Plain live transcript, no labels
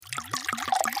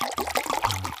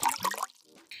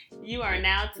You are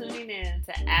now tuning in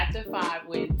to After 5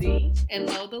 with D and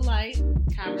Low the Light,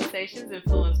 conversations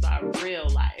influenced by real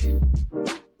life.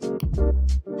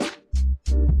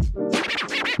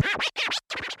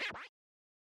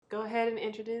 Go ahead and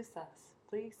introduce us,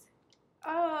 please.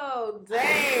 Oh,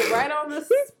 dang. Right on the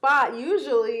spot.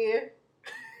 Usually,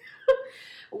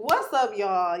 what's up,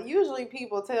 y'all? Usually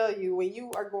people tell you when you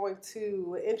are going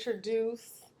to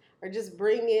introduce or just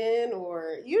bring in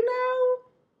or,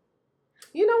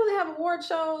 when they have award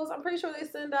shows, I'm pretty sure they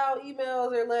send out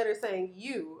emails or letters saying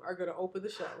you are going to open the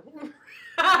show.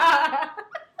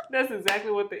 That's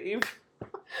exactly what the email.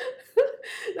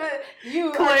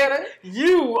 You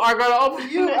are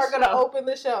gonna open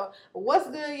the show. What's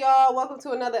good, y'all? Welcome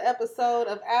to another episode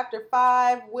of After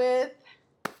 5 with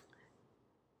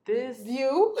this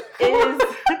you is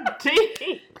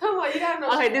D. Come on, you gotta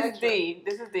know. Okay,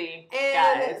 this is D. And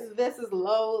guys. This is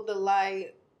Low the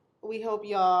Light. We hope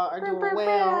y'all are doing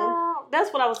well.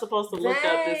 That's what I was supposed to look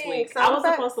up this week. I was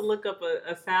supposed to look up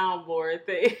a soundboard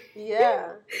thing.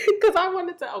 Yeah, because I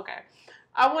wanted to. Okay.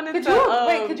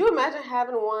 Could you imagine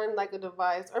having one, like a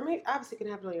device, or maybe obviously you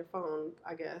can have it on your phone,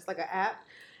 I guess, like an app,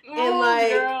 and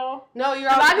girl. No, you're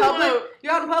out in public.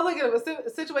 You're out in public, and if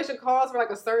a situation calls for like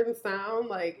a certain sound,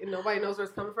 like and nobody knows where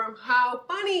it's coming from. How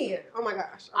funny! Oh my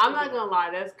gosh! I'm not gonna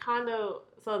lie, that's kind of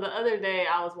so. The other day,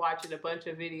 I was watching a bunch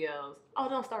of videos. Oh,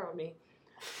 don't start with me.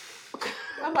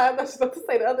 I'm not supposed to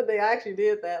say the other day I actually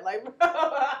did that, like.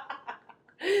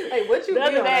 Like what you? The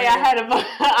other day the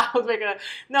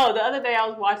other day I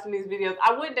was watching these videos.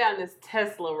 I went down this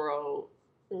Tesla road.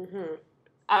 Mm-hmm.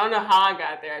 I don't know how I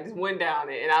got there. I just went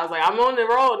down it, and I was like, I'm on the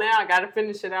road now. I got to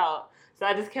finish it out. So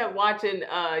I just kept watching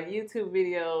YouTube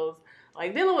videos,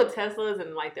 like dealing with Teslas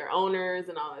and like their owners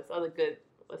and all this other good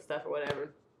stuff or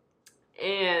whatever.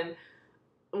 And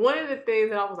one of the things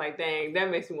that I was like, dang,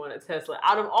 that makes me want a Tesla.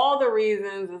 Out of all the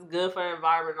reasons, it's good for the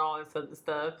environment and all this other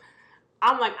stuff.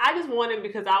 I'm like, I just want it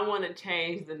because I want to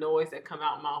change the noise that come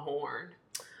out my horn.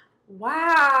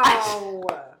 Wow.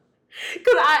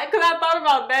 Because I thought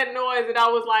about that noise and I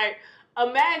was like,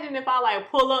 imagine if I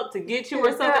like pull up to get you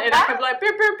or something and I could be like,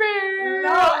 pew, pew, pew.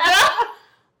 No.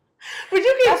 But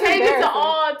you can change it to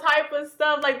all type of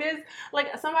stuff. Like there's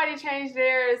like somebody changed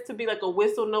theirs to be like a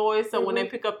whistle noise. So when they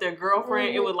pick up their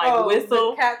girlfriend, it would like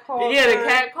whistle. The cat call. Yeah, the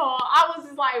cat call. I was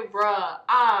just like, bruh,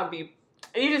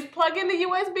 and you just plug in the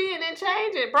USB and then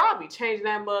change it. Bro, I'll be changing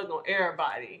that mug on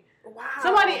everybody. Wow.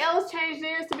 Somebody else changed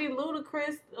theirs to be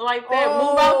ludicrous like that.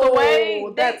 Move out the way.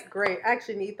 That's great. I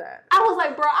actually need that. I was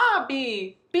like, bro, I'll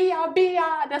be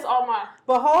B-I-B-I. That's all my...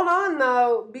 But hold on,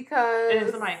 though, because... And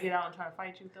then somebody get out and try to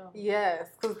fight you, though. Yes,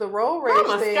 because the road rage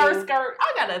thing... skirt.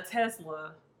 I got a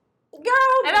Tesla.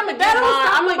 Girl, and I'm going to get mine.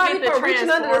 I'm going to get the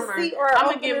Transformer. I'm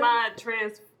going to get my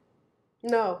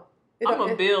No. I'm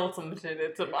going to build some shit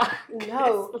into my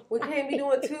No, we can't be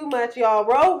doing too much, y'all.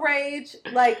 Road rage,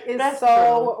 is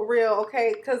so real,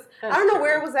 okay? Because I don't know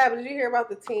where it was at, but did you hear about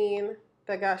the teen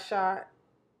that got shot?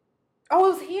 Oh, it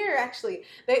was here, actually.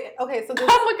 So this,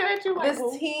 I'm looking at you like, this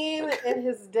teen and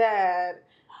his dad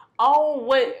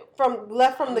left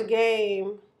from the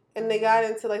game, and they got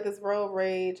into, this road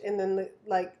rage, and then,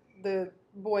 the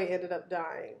boy ended up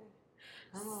dying.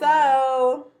 Oh.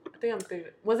 So... I think I'm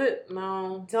thinking. Was it?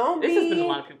 No. Don't be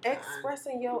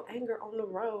expressing your anger on the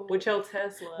road. With your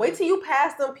Tesla. Wait till you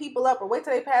pass them people up or wait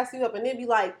till they pass you up and then be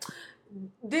like,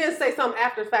 then say something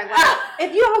after the fact. Like,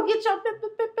 if you don't get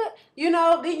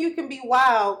your then you can be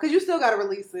wild because you still got to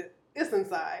release it. It's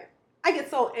inside. I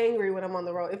get so angry when I'm on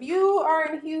the road. If you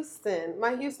are in Houston,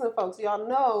 my Houston folks, y'all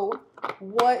know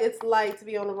what it's like to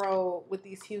be on the road with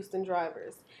these Houston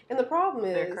drivers. And the problem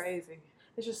is... They're crazy.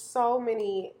 There's just so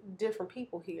many different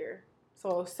people here.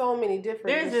 So many different...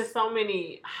 There's just so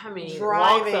many,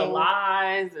 walks of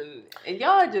lives. And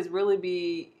y'all just really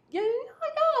be...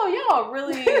 Y'all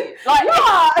really... Because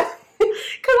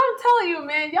I'm telling you,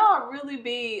 man, y'all really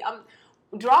be... I'm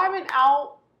driving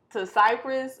out to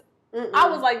Cypress. I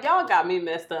was like, y'all got me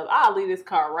messed up. I'll leave this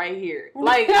car right here. I was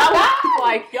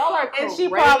like, y'all are crazy. And she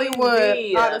probably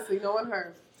would, honestly, knowing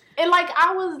her. And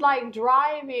I was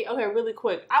driving. Okay, really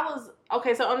quick.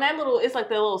 So on that it's the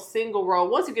little single road.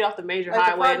 Once you get off the major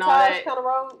highway and all that kind of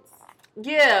roads.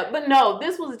 Yeah, but no,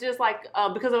 this was just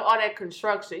because of all that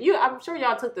construction. I'm sure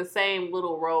y'all took the same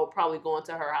little road, probably going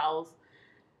to her house,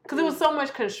 because it was so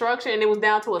much construction and it was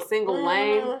down to a single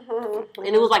lane, and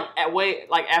it was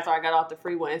after I got off the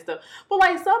freeway and stuff. But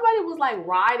somebody was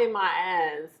riding my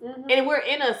ass, and we're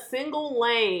in a single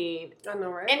lane. I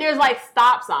know, right? And there's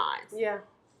stop signs. Yeah.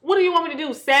 What do you want me to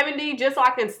do? 70 just so I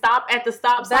can stop at the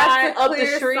stop sign up the street?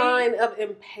 That's a clear sign of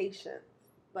impatience.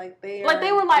 They were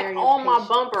on my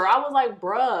bumper. I was like,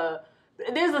 bruh,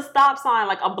 there's a stop sign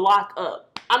like a block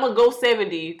up. I'm gonna go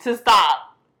 70 to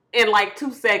stop in like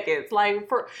 2 seconds. Like,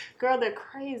 girl, they're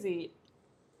crazy.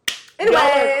 Anyways,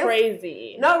 y'all are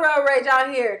crazy. No road rage out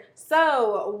here.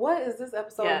 So, what is this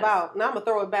episode about? Now I'm gonna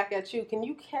throw it back at you. Can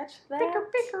you catch that?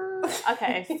 Picker.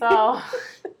 Okay, so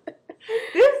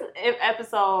this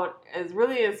episode is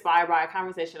really inspired by a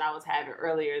conversation I was having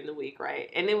earlier in the week, right?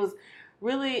 And it was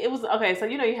okay. So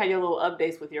you had your little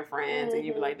updates with your friends, and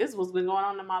you'd be like, "This is what's been going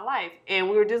on in my life," and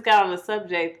we were just got on the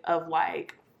subject of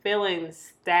like feeling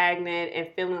stagnant and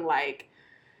feeling like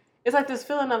it's like this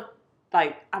feeling of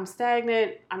like I'm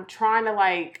stagnant. I'm trying to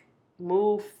like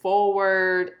move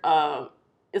forward.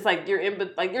 It's like you're in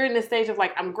this stage of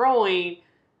like I'm growing,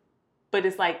 but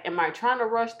it's like, am I trying to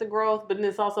rush the growth? But then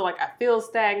it's also like I feel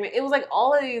stagnant. It was like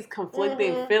all of these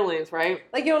conflicting feelings, right?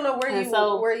 Like you don't know where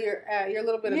you're at. You're a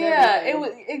little bit of everything. Yeah, it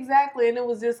was exactly, and it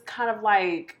was just kind of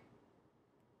like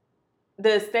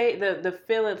the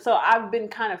feeling. So I've been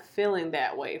kind of feeling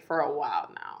that way for a while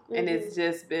now, and it's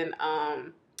just been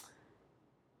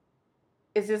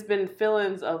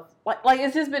feelings of like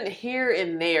it's just been here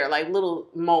and there, like little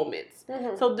moments.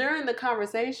 So during the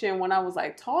conversation, when I was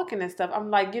like talking and stuff, I'm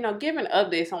like, giving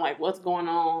updates on like what's going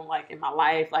on like in my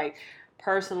life, like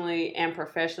personally and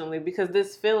professionally, because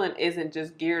this feeling isn't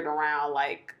just geared around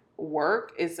like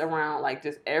work, it's around like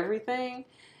just everything.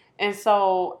 And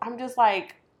so I'm just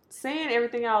like saying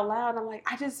everything out loud. I'm like,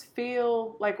 I just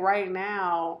feel like right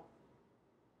now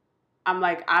I'm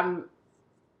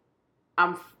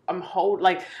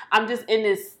just in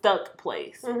this stuck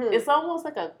place. It's almost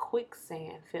like a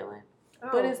quicksand feeling,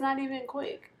 but it's not even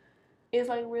quick. It's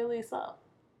like really soft.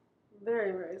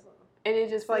 Very, very soft. And it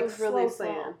just feels like really slow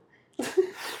sand.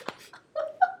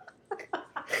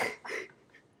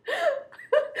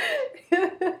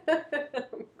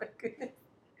 Oh my goodness.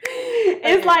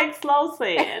 It's like slow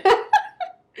sand.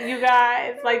 You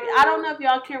guys, like, I don't know if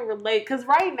y'all can relate, because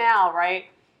right now, right,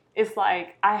 it's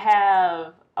like I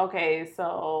have, okay,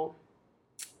 so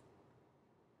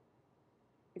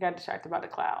I got distracted by the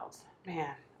clouds.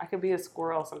 Man, I could be a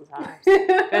squirrel sometimes.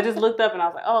 I just looked up and I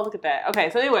was like, oh, look at that. Okay,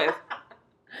 so anyways,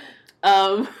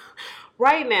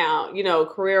 right now,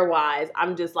 career-wise,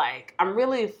 I'm just like, I'm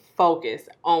really focused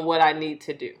on what I need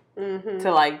to do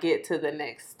to like get to the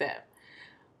next step.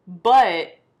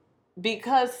 But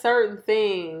because certain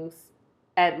things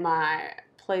at my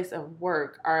place of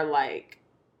work are like,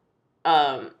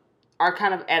 are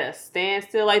kind of at a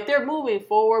standstill. Like they're moving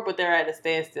forward, but they're at a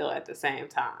standstill at the same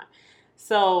time.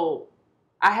 So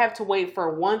I have to wait for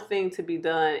one thing to be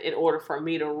done in order for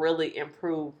me to really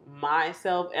improve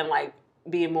myself and like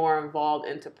be more involved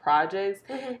into projects.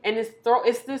 And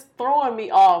it's just throwing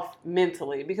me off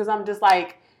mentally, because I'm just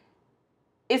like,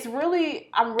 I'm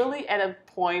really at a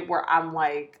point where I'm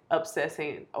like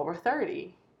obsessing over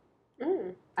 30.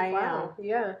 I am.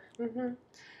 Yeah.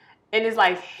 And it's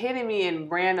like hitting me in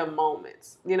random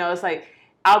moments. It's like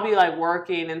I'll be like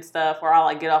working and stuff, or I'll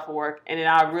like get off of work and then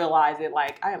I realize it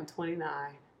like I am 29.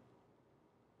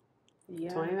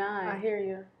 Yeah. 29. I hear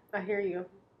you.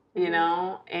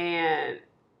 And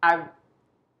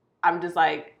I'm just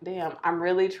like, damn, I'm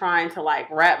really trying to like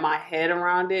wrap my head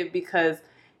around it, because,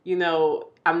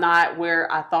 I'm not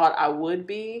where I thought I would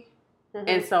be.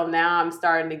 And so now I'm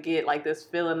starting to get like this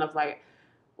feeling of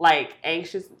like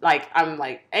anxious, like I'm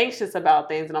like anxious about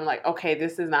things, and I'm like, okay,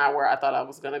 this is not where I thought I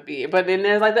was gonna be. But then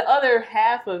there's like the other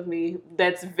half of me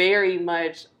that's very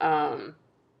much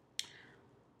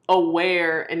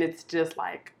aware, and it's just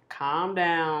like, calm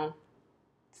down,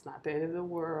 it's not the end of the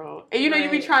world. And you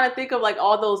be trying to think of like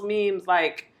all those memes,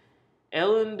 like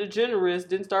Ellen DeGeneres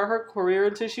didn't start her career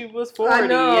until she was 40. I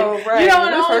know, and, right?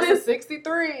 And all this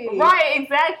 63. Right,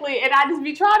 exactly. And I just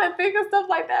be trying to think of stuff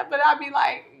like that, but I'd be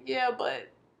like, yeah, but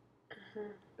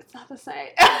it's not the same.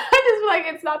 I just be like,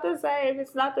 it's not the same.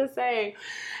 It's not the same.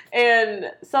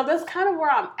 And so that's kind of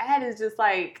where I'm at, is just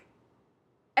like,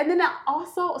 and then I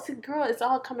also, see, girl, it's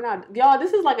all coming out. Y'all,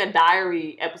 this is like a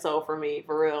diary episode for me,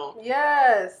 for real.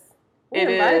 Yes. It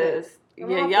is.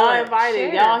 Yeah, y'all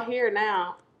invited. Share. Y'all here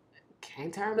now.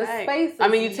 Can't turn the back. Space is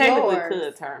you technically yours.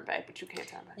 could turn back, but you can't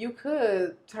turn back. You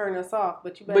could turn us off,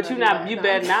 but you better You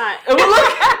better not.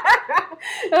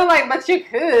 I'm like, but you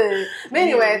could. But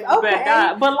anyways,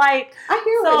 okay. But like, I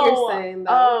hear what you're saying,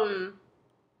 though.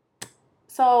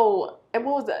 So, and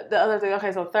what was the other thing?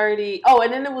 Okay, so 30. Oh,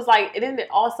 and then it was like, and then it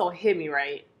also hit me,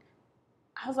 right?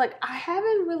 I was like, I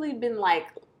haven't really been like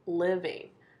living.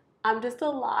 I'm just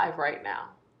alive right now.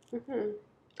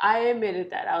 I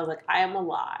admitted that. I was like, I am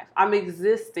alive. I'm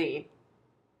existing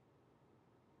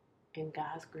in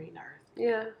God's green earth.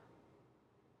 Yeah.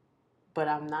 But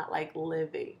I'm not like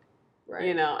living.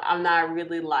 Right. I'm not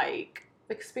really like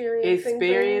experiencing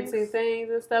things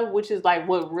and stuff, which is like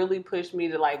what really pushed me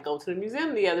to like go to the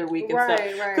museum the other week and Right,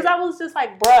 stuff. right. Because I was just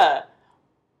like, bruh,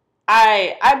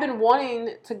 I've been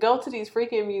wanting to go to these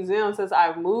freaking museums since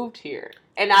I've moved here,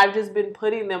 and I've just been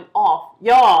putting them off.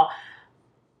 Y'all,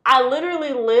 I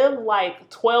literally live like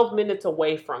 12 minutes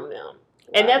away from them.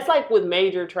 And that's like with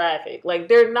major traffic. Like,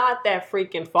 they're not that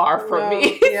freaking far from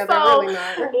me. Yeah, they're really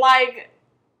not. Like,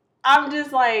 I'm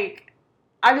just like,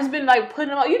 I've just been like putting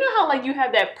them on. You know how like you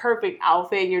have that perfect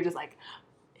outfit and you're just like,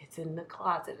 it's in the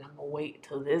closet and I'm going to wait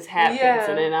till this happens. Yeah.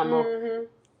 And then I'm going to,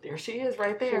 there she is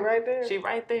right there. She right there. She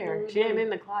right there. Mm-hmm. She ain't in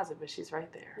the closet, but she's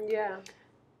right there. Yeah.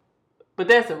 But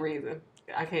that's a reason.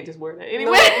 I can't just wear that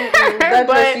anyway. No,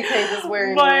 but you can't just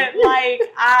wear it. But like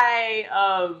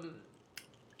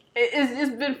it's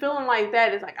just been feeling like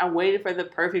that. It's like I waited for the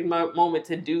perfect moment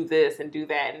to do this and do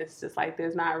that, and it's just like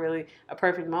there's not really a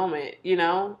perfect moment, you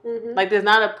know. Mm-hmm. Like there's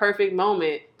not a perfect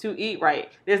moment to eat right.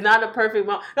 There's not a perfect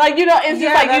moment. Like you know, it's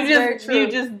just like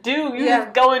you just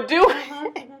go and do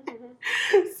it.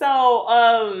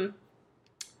 So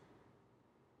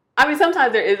I mean,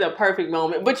 sometimes there is a perfect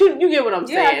moment, but you get what I'm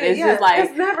saying. It's just like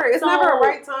it's never a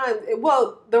right time.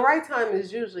 Well, the right time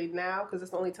is usually now because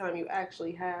it's the only time you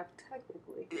actually have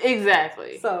technically.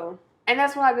 Exactly. So, and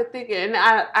that's what I've been thinking. And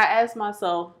I asked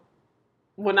myself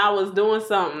when I was doing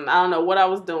something, I don't know what I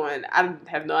was doing. I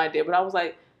have no idea, but I was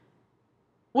like,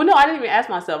 well, no, I didn't even ask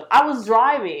myself. I was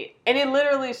driving, and it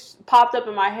literally popped up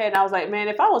in my head, and I was like, man,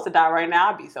 if I was to die right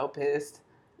now, I'd be so pissed.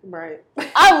 Right.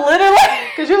 I literally...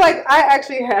 Because you're like, I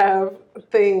actually have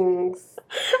things.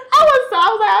 I was like,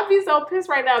 I'd be so pissed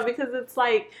right now because it's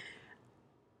like,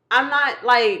 I'm not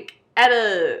like at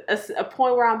a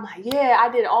point where I'm like, yeah,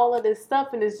 I did all of this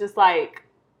stuff and it's just like,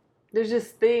 there's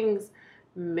just things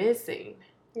missing.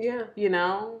 Yeah. You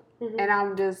know? Mm-hmm. And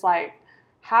I'm just like,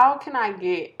 how can I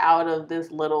get out of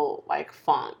this little like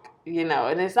funk? You know,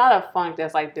 and it's not a funk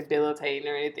that's like debilitating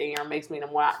or anything or makes me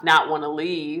not want to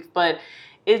leave, but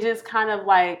it just kind of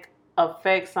like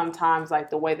affects sometimes like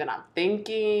the way that I'm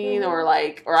thinking or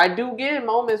I do get in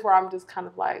moments where I'm just kind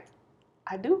of like,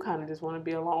 I do kind of just want to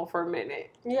be alone for a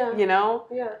minute. Yeah. You know?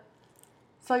 Yeah.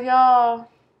 So y'all,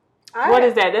 what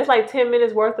is that? That's like 10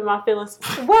 minutes worth of my feelings.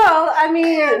 Well, I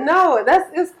mean, no,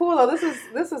 it's cool though.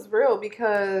 This is real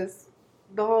because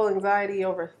the whole anxiety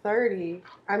over 30,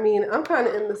 I mean, I'm kind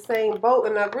of in the same boat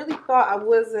and I really thought I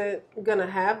wasn't going to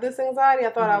have this anxiety.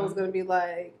 I thought I was going to be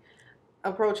like,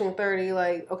 approaching 30,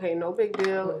 like, okay, no big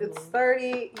deal. Mm-hmm. It's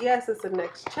 30. Yes, it's the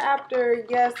next chapter.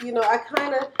 Yes, you know, I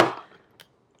kind of,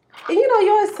 and you know,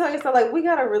 you always tell yourself, like, we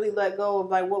got to really let go of,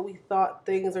 like, what we thought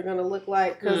things are going to look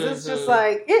like. Because it's just,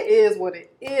 like, it is what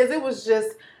it is. It was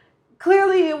just,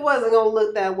 clearly it wasn't going to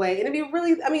look that way. And it'd be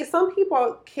really, I mean, some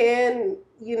people can,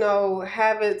 you know,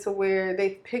 have it to where they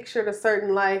pictured a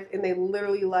certain life and they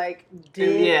literally, like,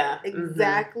 did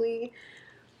exactly.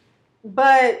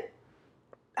 But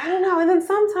I don't know. And then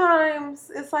sometimes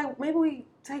it's like maybe we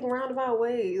take roundabout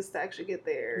ways to actually get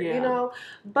there, you know?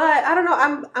 But I don't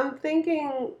know. I'm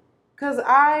thinking because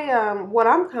what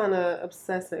I'm kind of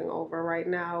obsessing over right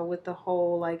now with the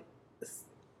whole like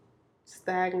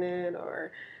stagnant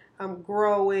or I'm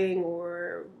growing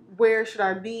or where should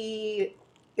I be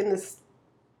in this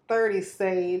 30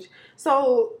 stage.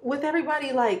 So with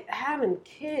everybody like having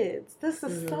kids, this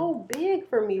is so big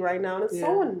for me right now and it's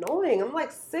so annoying. I'm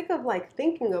like sick of like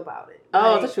thinking about it. Oh,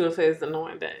 like, I thought you would say it's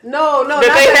annoying that. No, not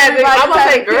that I'm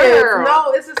gonna say girl.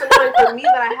 No, it's just annoying for me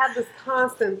that I have this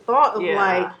constant thought of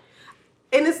like,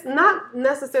 and it's not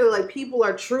necessarily like people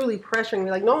are truly pressuring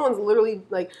me. Like no one's literally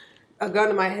like a gun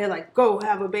to my head, like, go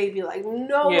have a baby. Like,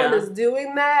 no one is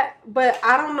doing that. But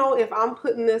I don't know if I'm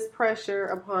putting this pressure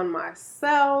upon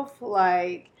myself.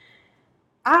 Like,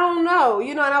 I don't know.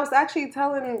 You know, and I was actually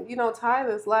telling, you know, Ty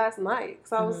this last night.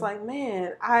 Because I was like,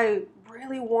 man, I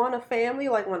really want a family.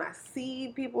 Like, when I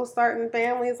see people starting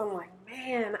families, I'm like,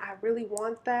 man, I really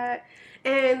want that.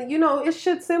 And, you know, it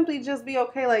should simply just be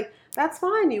okay. Like, that's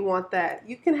fine. You want that.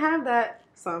 You can have that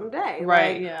someday.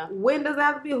 Right, like, when does that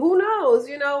have to be? Who knows,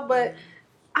 you know? But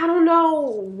I don't know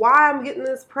why I'm getting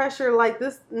this pressure. Like,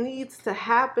 this needs to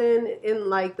happen in,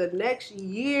 like, the next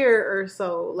year or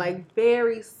so. Like,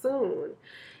 very soon.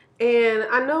 And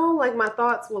I know, like, my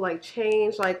thoughts will, like,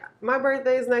 change. Like, my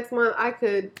birthday is next month. I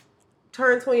could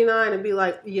turn 29 and be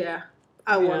like, yeah,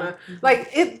 I want to.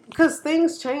 Like, it, because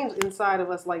things change inside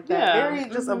of us like that. Very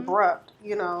just abrupt,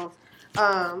 you know?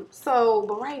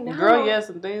 But right now, girl,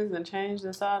 some things that changed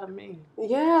inside of me.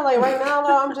 Yeah, like right now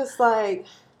though, I'm just like,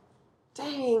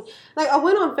 dang. Like, I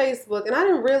went on Facebook and I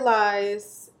didn't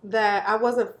realize that I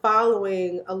wasn't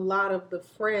following a lot of the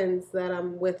friends that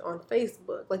I'm with on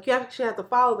Facebook. Like, you actually have to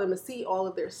follow them to see all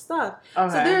of their stuff.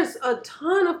 Okay. So there's a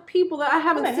ton of people that I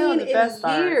haven't seen in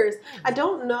years. I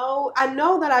don't know. I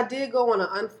know that I did go on an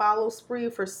unfollow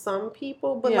spree for some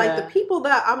people, but like the people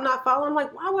that I'm not following,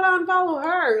 like, why would I unfollow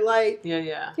her? Like, you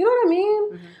know what I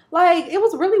mean? Mm-hmm. Like, it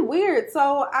was really weird.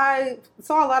 So I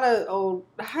saw a lot of old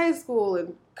high school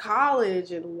and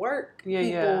college and work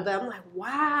people that I'm like,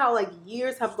 wow, like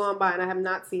years have gone by and I have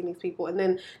not seen these people. And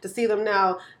then to see them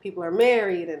now, people are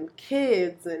married and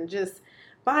kids and just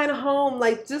buying a home,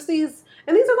 like just these,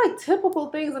 and these are like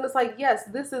typical things. And it's like, yes,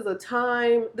 this is a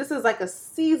time, this is like a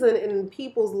season in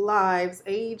people's lives,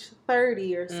 age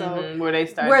 30 or so, where they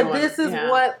start where this is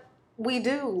what we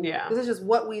do. Yeah. This is just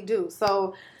what we do.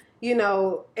 So, you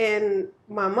know, and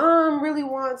my mom really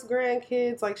wants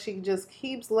grandkids. Like, she just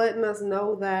keeps letting us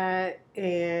know that.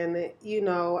 And, you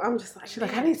know, I'm just like, she's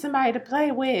like, I need somebody to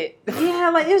play with. Yeah,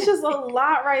 like, it's just a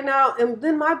lot right now. And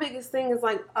then my biggest thing is,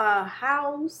 like, a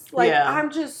house. Like,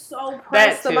 I'm just so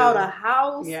pressed about a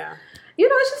house. Yeah. You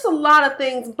know, it's just a lot of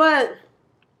things. But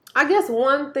I guess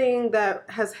one thing that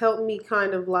has helped me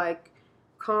kind of, like,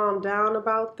 calm down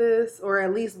about this, or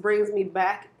at least brings me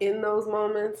back in those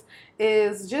moments,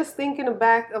 is just thinking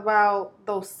back about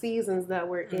those seasons that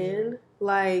we're in.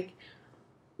 Like,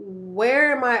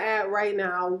 where am I at right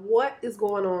now? What is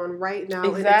going on right now?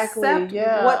 Exactly. And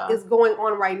accept what is going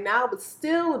on right now, but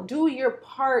still do your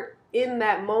part in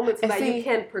that moment so that you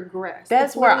can progress.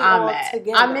 That's where I'm at.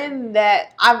 Together.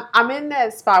 I'm in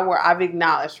that spot where I've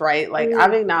acknowledged, right? Like,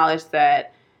 I've acknowledged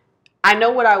that I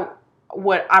know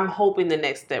what I'm hoping the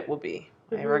next step will be.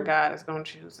 Whatever God is going to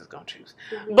choose, is going to choose.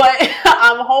 Mm-hmm. But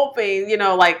I'm hoping, you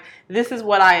know, like, this is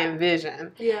what I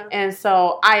envision. Yeah. And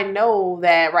so I know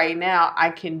that right now I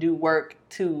can do work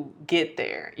to get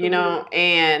there, you know?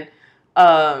 And,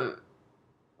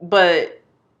 but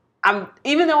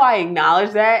even though I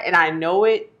acknowledge that and I know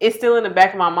it, it's still in the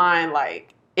back of my mind,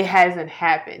 like, it hasn't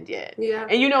happened yet. Yeah.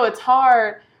 And, you know, it's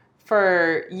hard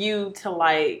for you to,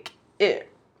 like,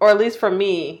 or at least for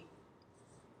me,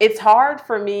 it's hard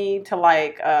for me to,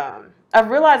 like,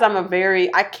 I've realized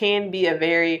I can be a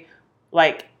very,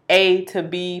 like, A to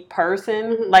B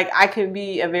person. Mm-hmm. Like, I can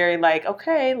be a very, like,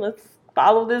 okay, let's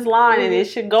follow this line and it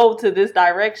should go to this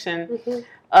direction. Mm-hmm.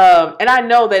 And I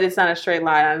know that it's not a straight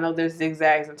line. I know there's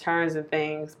zigzags and turns and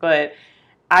things, but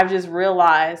I've just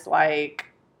realized, like,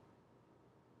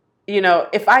 you know,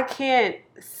 if I can't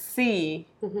see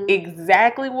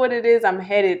exactly what it is I'm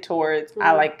headed towards,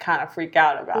 I, like, kind of freak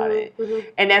out about it. Mm-hmm.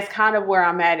 And that's kind of where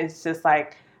I'm at. It's just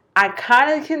like, I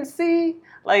kind of can see,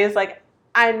 like, it's like,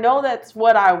 I know that's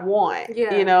what I want,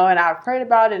 you know, and I've prayed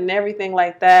about it and everything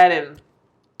like that.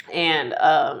 And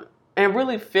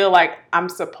really feel like I'm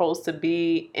supposed to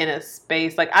be in a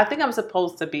space, like, I think I'm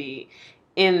supposed to be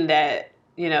in that,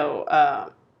 you know,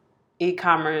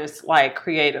 e-commerce, like,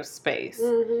 creative space.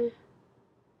 Mm-hmm.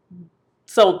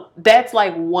 So that's,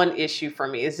 like, one issue for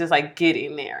me. It's just, like,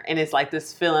 getting there. And it's, like,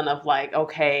 this feeling of, like,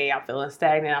 okay, I'm feeling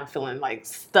stagnant. I'm feeling, like,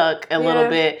 stuck a little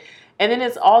bit. And then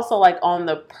it's also, like, on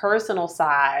the personal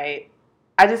side,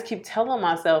 I just keep telling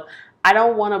myself, I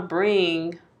don't want to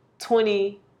bring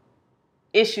 20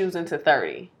 issues into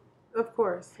 30. Of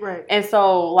course, right. And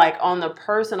so, like, on the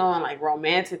personal and, like,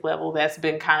 romantic level, that's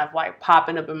been kind of, like,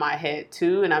 popping up in my head,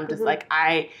 too. And I'm just, like,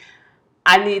 I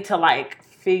need to, like,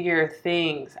 figure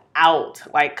things out,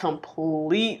 like,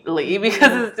 completely,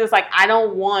 because it's just like, I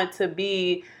don't want to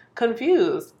be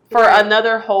confused for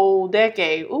another whole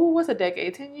decade. Ooh, what's a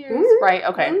decade? 10 years? Right.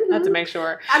 Okay. Have to make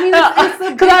sure. I mean, it's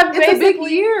a big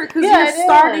year because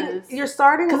you're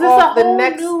starting off the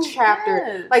next chapter.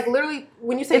 Yes. Like, literally,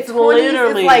 when you say it's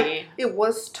 20s, it's like it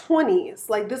was 20s.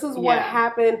 Like, this is what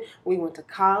happened. We went to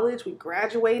college, we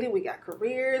graduated, we got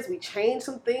careers, we changed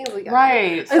some things. We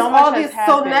got so much has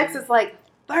happened. So next it's like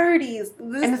 30s.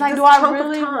 And it's like, do I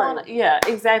really want to? Yeah,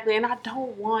 exactly. And I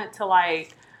don't want to,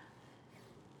 like,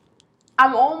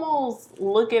 I'm almost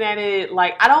looking at it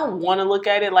like, I don't want to look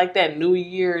at it like that new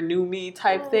year, new me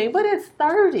type thing, but it's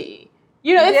 30.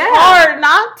 You know, it's hard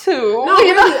not to. No,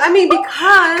 you really. I mean,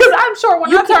 because I'm sure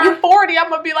when I turn 40, I'm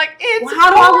gonna be like, it's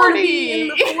how do I want to be in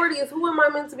the 40s? Who am I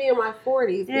meant to be in my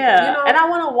 40s? Yeah, you know? And I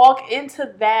want to walk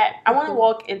into that. I want to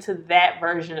walk into that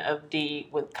version of D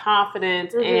with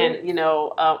confidence. And, you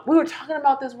know, we were talking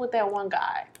about this with that one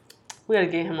guy. We got to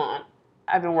get him on.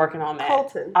 I've been working on that.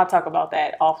 Colton. I'll talk about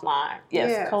that offline.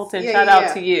 Yes. Colton. Shout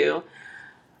out to you.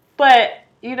 But,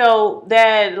 you know,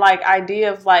 that, like,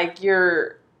 idea of, like,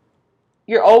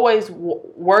 you're always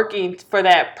working for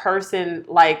that person,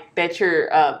 like that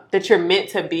you're meant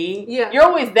to be. Yeah. You're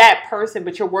always that person,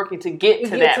 but you're working to get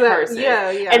to that person. Yeah.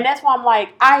 And that's why I'm like,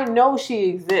 I know she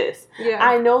exists. Yeah.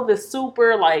 I know the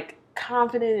super like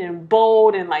confident and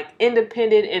bold and like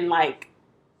independent and like,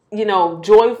 you know,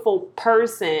 joyful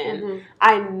person. Mm-hmm.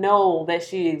 I know that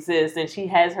she exists and she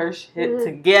has her shit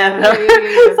together.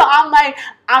 Yeah. So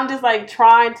I'm just like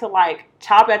trying to like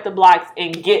chop at the blocks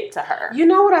and get to her. You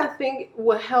know what I think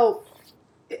would help,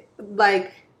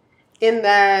 like, in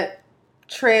that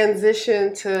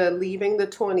transition to leaving the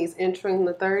 20s, entering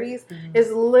the 30s,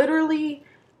 is literally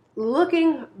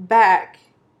looking back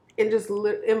and just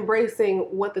embracing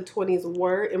what the 20s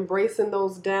were, embracing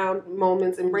those down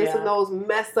moments, embracing those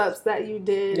mess ups that you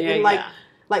did, and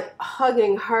like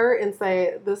hugging her and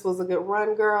say, "This was a good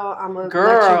run, girl. I'm gonna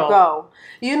let you go."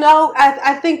 You know,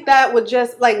 I think that would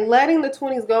just like letting the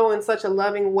 20s go in such a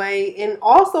loving way, and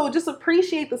also just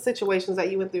appreciate the situations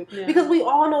that you went through, because we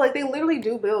all know like they literally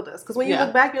do build us. Because when you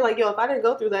look back, you're like, "Yo, if I didn't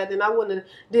go through that, then I wouldn't have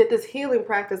did this healing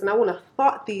practice, and I wouldn't have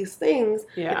thought these things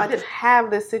if I didn't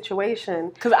have this situation."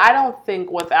 Because I don't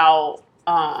think without,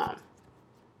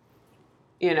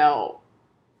 you know,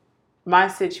 my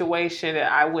situation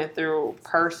that I went through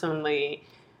personally,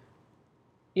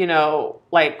 you know,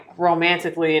 like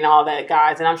romantically and all that,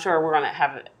 guys, and I'm sure we're going to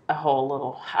have a whole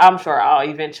little, I'm sure I'll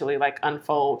eventually like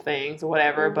unfold things or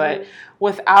whatever, but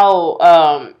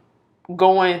without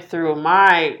going through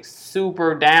my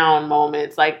super down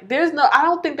moments, like I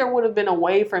don't think there would have been a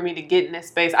way for me to get in this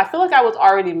space. I feel like I was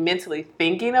already mentally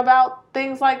thinking about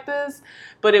things like this,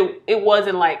 but it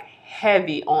wasn't like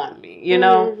heavy on me, you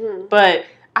know, but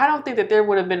I don't think that there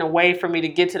would have been a way for me to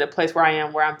get to the place where I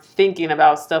am, where I'm thinking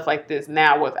about stuff like this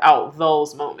now without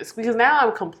those moments. Because now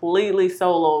I'm completely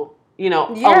solo, you know,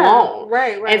 alone.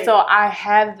 Right. And so I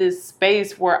have this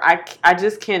space where I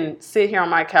just can sit here on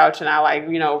my couch and I like,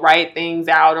 you know, write things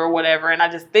out or whatever. And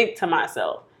I just think to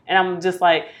myself. And I'm just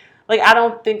like I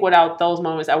don't think without those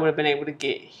moments I would have been able to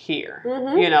get here.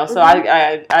 You know, so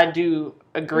I do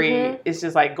agree. It's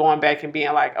just like going back and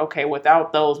being like, okay,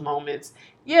 without those moments,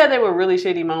 yeah, they were really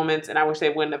shitty moments, and I wish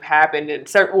they wouldn't have happened. And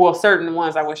certain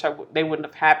ones I wish they wouldn't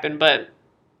have happened. But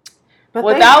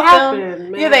without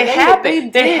them, man. They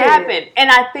happened. They happened.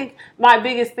 And I think my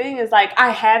biggest thing is like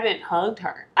I haven't hugged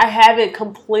her. I haven't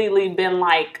completely been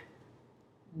like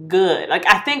good. Like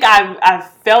I think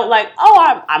I've felt like,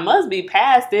 oh, I must be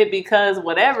past it because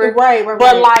whatever. Right.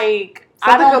 But like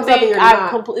something I don't think I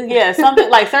completely something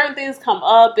like certain things come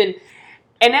up and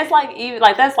that's like even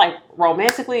like that's like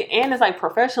romantically and it's like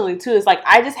professionally too. It's like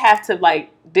I just have to like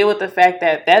deal with the fact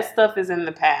that stuff is in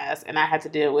the past and I have to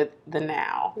deal with the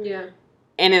now. Yeah.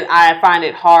 And I find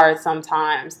it hard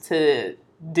sometimes to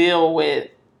deal with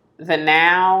the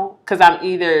now because I'm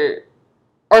either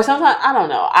or sometimes I don't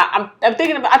know. I'm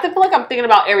thinking about. I feel like I'm thinking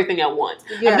about everything at once.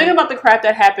 Yeah. I'm thinking about the crap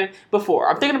that happened before.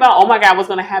 I'm thinking about, oh my God, what's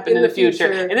going to happen in the future,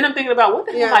 and then I'm thinking about what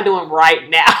the hell am I doing right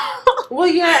now. Well,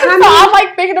 yeah. So I'm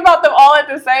like thinking about them all at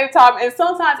the same time, and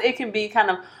sometimes it can be kind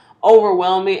of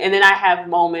overwhelming. And then I have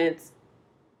moments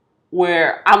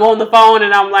where I'm on the phone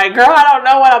and I'm like, girl, I don't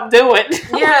know what I'm doing.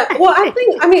 Yeah. Well,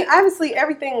 I mean, obviously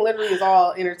everything literally is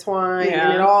all intertwined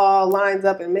and it all lines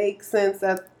up and makes sense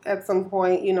at some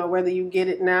point, you know, whether you get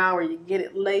it now or you get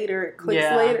it later, it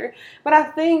clicks later. But I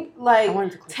think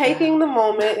like taking the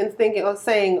moment and thinking of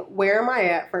saying, where am I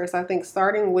at first? I think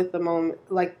starting with the moment,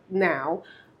 like now,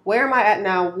 where am I at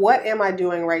now? What am I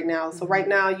doing right now? So right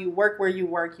now you work where you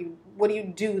work. What do you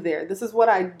do there? This is what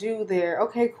I do there.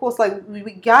 Okay, cool. So like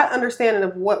we got understanding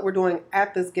of what we're doing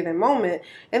at this given moment.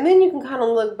 And then you can kind of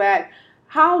look back,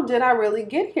 how did I really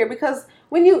get here? Because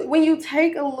when you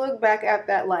take a look back at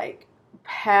that like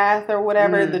path or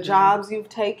whatever, the jobs you've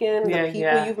taken, the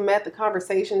people you've met, the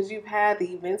conversations you've had,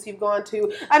 the events you've gone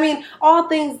to. I mean, all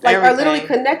things like are literally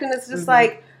connected. It's just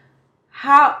like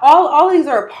how all these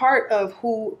are a part of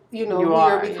who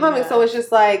you're becoming. So it's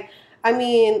just like, I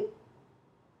mean,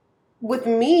 with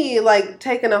me, like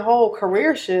taking a whole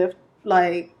career shift,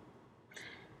 like,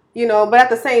 you know, but at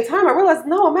the same time, I realized,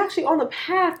 no, I'm actually on the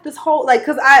path this whole, like,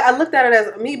 because I looked at it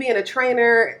as me being a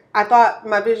trainer. I thought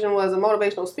my vision was a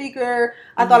motivational speaker.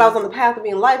 I thought I was on the path of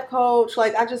being a life coach.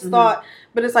 Like, I just thought,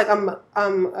 but it's like I'm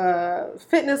a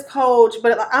fitness coach,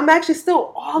 but I'm actually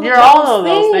still all of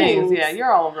those things. Yeah,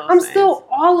 you're all of those I'm things. still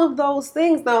all of those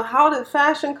things. Now, how did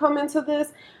fashion come into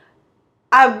this?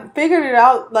 I figured it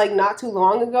out, like, not too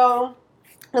long ago.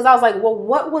 Because I was like, well,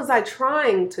 what was I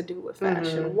trying to do with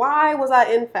fashion? Why was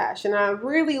I in fashion? And I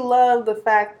really loved the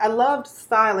fact, I loved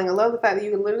styling. I love the fact that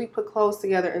you can literally put clothes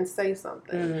together and say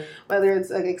something. Whether it's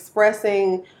like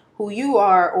expressing who you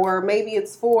are, or maybe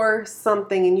it's for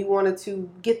something and you wanted to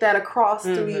get that across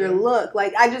through your look.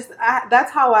 Like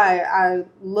that's how I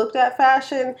looked at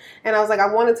fashion, and I was like,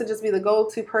 I wanted to just be the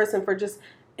go-to person for just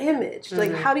image.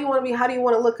 Like, how do you want to be? How do you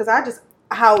want to look? Because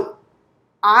how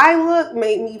I look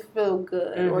made me feel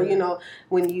good, or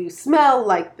when you smell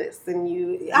like this and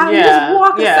you just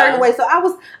walk a certain way. So I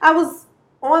was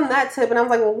on that tip, and I was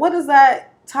like, well, what does that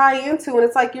tie into? And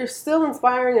it's like you're still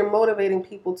inspiring and motivating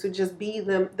people to just be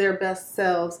their best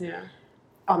selves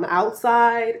on the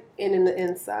outside and in the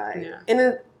inside. And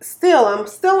I'm still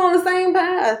on the same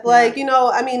path. Like,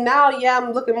 now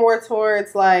I'm looking more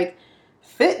towards like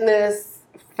fitness,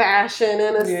 fashion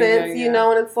in a sense,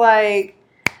 and it's like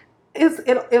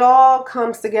it all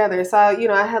comes together. So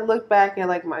I had looked back at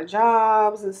like my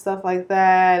jobs and stuff like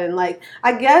that, and like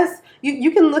I guess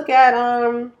you can look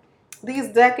at these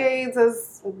decades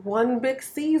as one big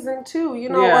season too,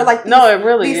 or like it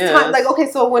really is. Like, okay,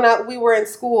 so when we were in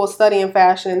school studying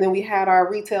fashion, and then we had our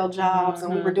retail jobs,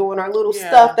 and we were doing our little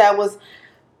stuff that was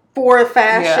for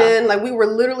fashion. Like, we were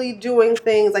literally doing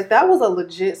things like that. Was a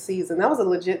legit season. That was a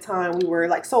legit time. We were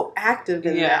like so active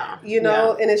in that,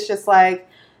 and it's just like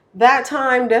that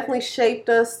time definitely shaped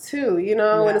us too,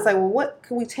 and it's like, well, what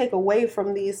can we take away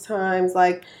from these times?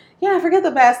 Like, forget the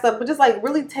bad stuff, but just like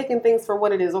really taking things for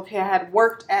what it is. Okay, I had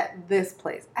worked at this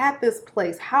place.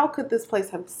 How could this place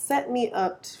have set me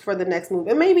up for the next move?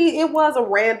 And maybe it was a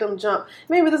random jump.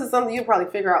 Maybe this is something you'll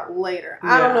probably figure out later.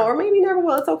 I don't know, or maybe you never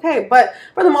will. It's okay. But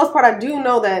for the most part, I do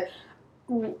know that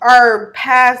our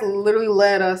past literally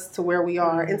led us to where we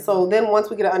are. And so then once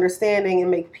we get an understanding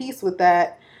and make peace with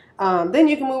that, then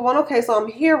you can move on. Okay, so I'm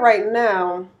here right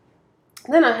now.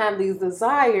 Then I have these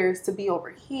desires to be over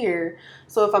here.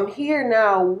 So if I'm here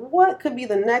now, what could be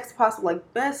the next possible,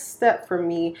 like, best step for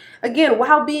me? Again,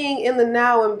 while being in the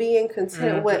now and being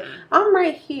content with, I'm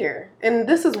right here, and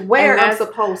this is where I'm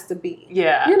supposed to be.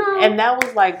 Yeah. And that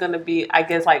was like going to be, I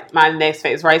guess, like my next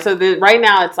phase, right? So right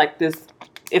now it's like this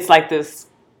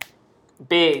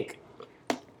big,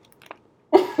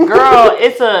 girl,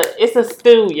 it's a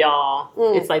stew, y'all.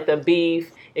 It's like the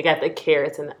beef. It got the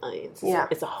carrots and the onions. Yeah.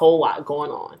 It's a whole lot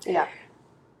going on. Yeah.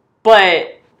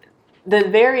 But the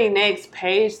very next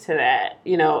page to that,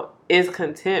 is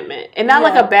contentment. And not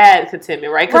like a bad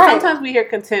contentment, right? Because sometimes we hear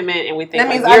contentment and we think, that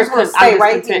means I just want to stay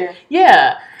right here.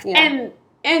 Yeah. And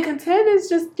content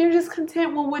is you're just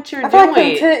content with what you're doing.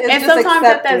 Like content is and just sometimes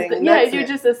accepting. You're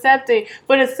just accepting.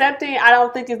 But accepting, I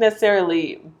don't think is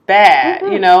necessarily bad,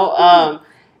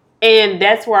 and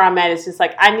that's where I'm at. It's just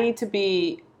like, I need to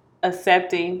be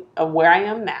accepting of where I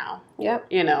am now. Yep.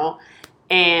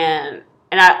 And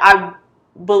I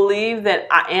believe that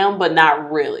I am, but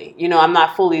not really. I'm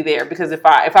not fully there, because if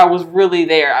I was really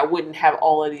there, I wouldn't have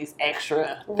all of these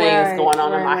extra things going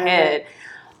on in my head.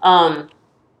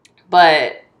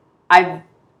 But I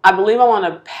believe I'm on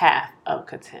a path of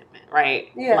contentment, right?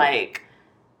 Yeah. Like,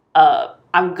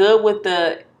 I'm good with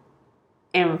the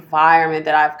environment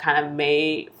that I've kind of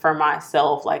made for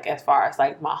myself, like as far as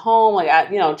like my home, like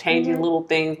changing little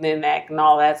things, knick-knack and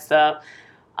all that stuff.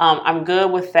 I'm good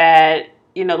with that.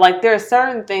 Like, there are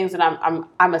certain things that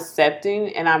I'm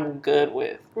accepting and I'm good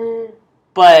with.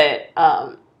 But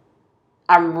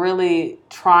I'm really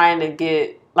trying to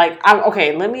get, like,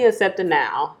 let me accept it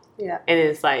now. Yeah. And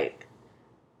it's like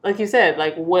you said,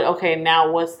 like,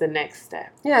 now what's the next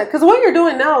step? Yeah, because what you're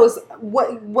doing now is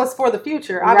what's for the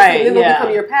future. Obviously, then it'll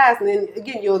become your past, and then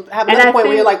again you'll have another point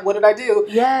where you're like, what did I do?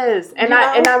 Yes, and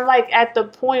I'm like at the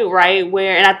point, right,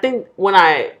 where, and I think when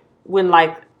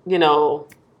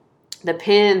the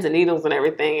pins and needles and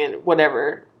everything and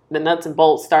whatever, the nuts and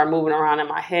bolts start moving around in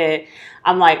my head,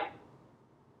 I'm like,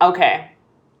 okay,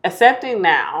 accepting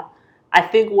now. I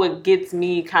think what gets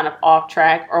me kind of off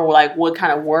track, or like what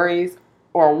kind of worries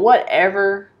or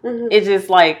whatever, it's just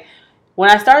like, when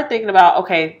I start thinking about,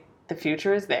 okay, the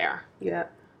future is there. Yeah.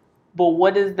 But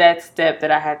what is that step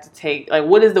that I had to take? Like,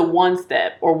 what is the one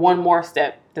step or one more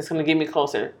step that's going to get me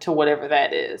closer to whatever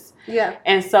that is? Yeah.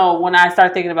 And so when I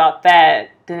start thinking about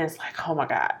that, then it's like, oh my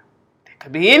God, it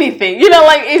could be anything.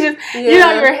 Like, it's just,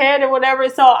 your head or whatever.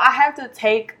 So I have to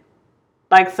take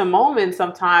like some moments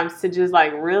sometimes to just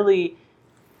like really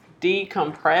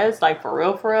decompress, like for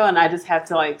real, and I just have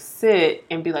to like sit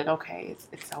and be like, okay,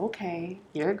 it's okay,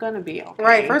 you're gonna be okay.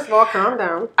 Right. First of all, calm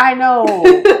down. I know.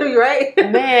 Right,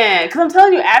 man, because I'm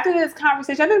telling you, after this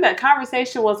conversation, I think that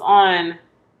conversation was on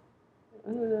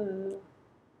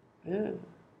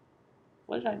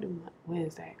what did I do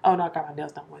Wednesday? Oh no, I got my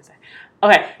nails done Wednesday.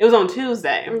 Okay, it was on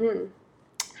Tuesday. And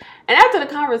after the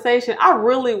conversation, I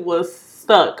really was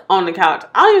stuck on the couch.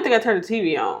 I don't even think I turned the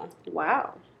TV on.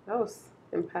 Wow, that was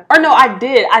impact. Or no, I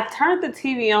did. I turned the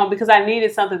TV on because I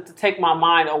needed something to take my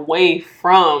mind away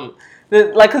from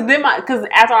because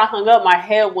after I hung up, my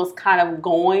head was kind of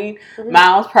going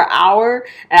miles per hour,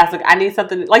 and I was like, I need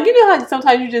something. Like, you know how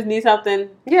sometimes you just need something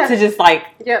to just like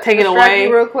take it away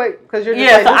you real quick because you're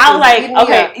just so I was like,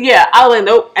 okay, I was like,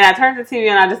 nope, and I turned the TV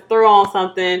on, and I just threw on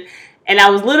something, and I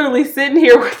was literally sitting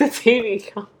here with the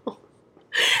TV on.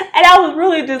 And I was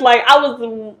really just like, I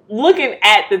was looking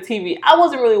at the TV. I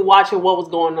wasn't really watching what was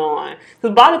going on.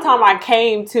 Because by the time I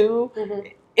came to,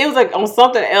 it was like on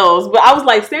something else. But I was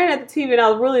like staring at the TV and I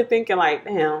was really thinking like,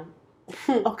 damn,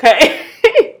 okay.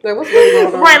 Like, what's really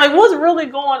going on? Right, like what's really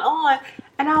going on?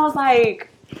 And I was like,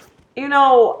 you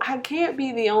know, I can't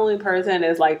be the only person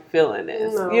that's like feeling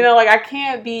this. No. You know, like I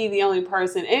can't be the only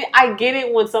person. And I get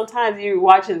it when sometimes you're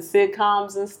watching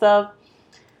sitcoms and stuff.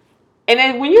 And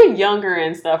then when you're younger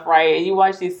and stuff, right, and you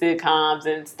watch these sitcoms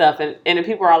and stuff, and the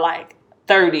people are like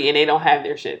 30 and they don't have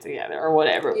their shit together or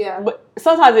whatever. Yeah. But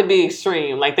sometimes it'd be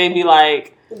extreme. Like, they'd be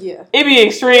like, yeah. It'd be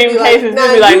extreme cases.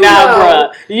 They'd be like, nah,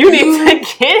 bruh, you need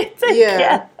to get it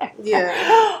together.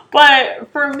 Yeah.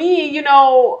 But for me, you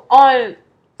know,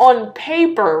 on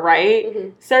paper,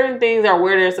 right, certain things are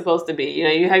where they're supposed to be. You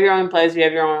know, you have your own place, you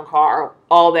have your own car,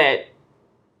 all that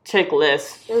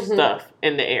checklist stuff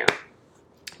in the air.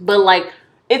 But like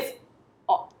it's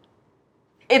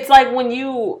like when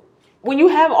you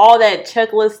have all that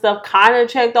checklist stuff kind of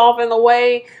checked off in the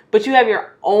way, but you have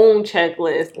your own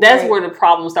checklist. That's where the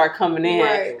problems start coming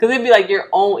in, because it'd be like your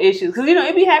own issues. Because you know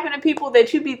it'd be happening to people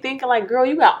that you be thinking like, girl,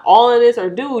 you got all of this,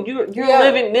 or dude, you're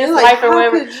living this life or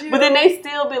whatever. But then they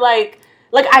still be like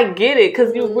I get it,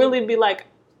 because you really be like,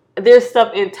 there's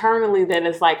stuff internally that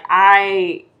it's like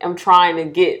I am trying to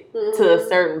get to a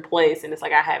certain place, and it's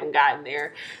like I haven't gotten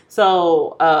there.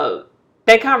 So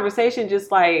that conversation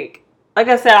just like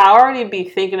I said, I already be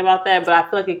thinking about that, but I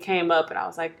feel like it came up, and I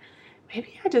was like,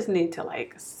 maybe I just need to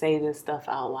like say this stuff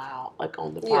out loud, like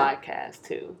on the podcast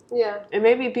too. Yeah. And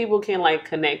maybe people can like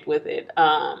connect with it,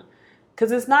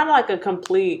 because it's not like a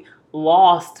complete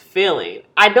lost feeling.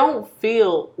 I don't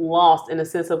feel lost in a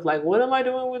sense of like, what am I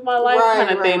doing with my life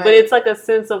kind of thing. But it's like a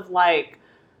sense of like,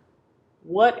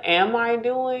 what am I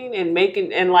doing, and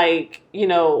making, and like, you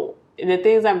know, and the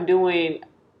things I'm doing,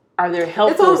 are there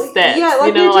helpful steps? Yeah,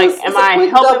 like, you know, like, am I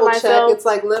helping myself? Check. It's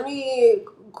like, let me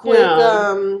quick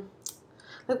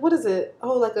like, what is it?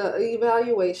 Oh, like a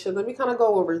evaluation. Let me kind of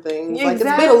go over things. Exactly. Like,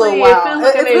 it's been a little while.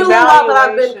 It's been a little while, but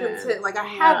I've been content. Like, I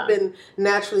have been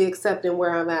naturally accepting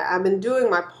where I'm at. I've been doing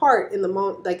my part in the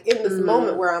moment, like in this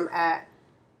moment where I'm at.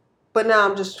 But now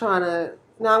I'm just trying to.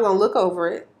 Now I'm gonna look over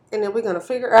it, and then we're gonna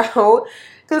figure out.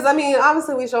 Because I mean,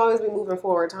 obviously, we should always be moving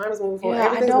forward. Time is moving forward. Yeah,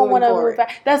 I don't want to move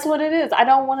back. That's what it is. I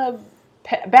don't want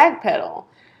to backpedal.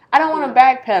 I don't want to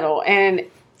backpedal, and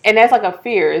that's like a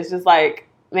fear. It's just like,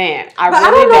 man, I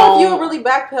don't know if you'll really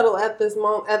backpedal at this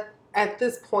moment, at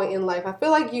this point in life. I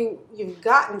feel like you've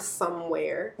gotten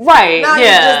somewhere. Right. Now you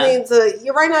just need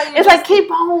to. Right now, it's like keep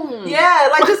on. Yeah,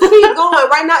 like just keep going.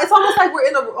 Right now, it's almost like we're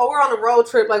on a road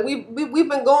trip. Like we've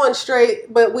been going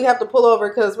straight, but we have to pull over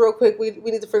because real quick we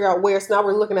need to figure out where. So now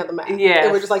we're looking at the map. Yeah,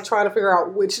 and we're just like trying to figure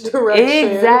out which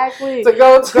direction to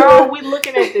go to. Girl, we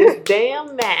looking at this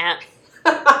damn map.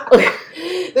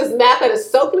 This map that is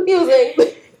so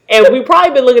confusing. And we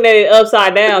probably been looking at it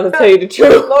upside down, to tell you the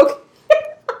truth.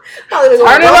 Turn it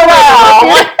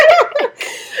around.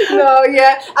 No,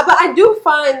 yeah. But I do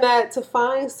find that to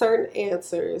find certain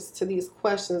answers to these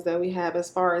questions that we have as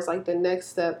far as like the next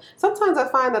step, sometimes I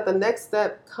find that the next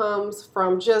step comes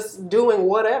from just doing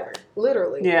whatever,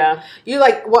 literally. Yeah. You're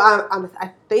like, well,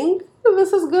 I think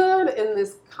this is good and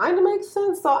this kind of makes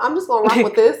sense, so I'm just gonna rock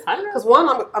with this. Because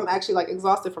one, I'm actually like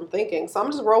exhausted from thinking, so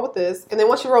I'm just roll with this. And then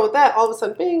once you roll with that, all of a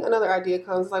sudden, bing, another idea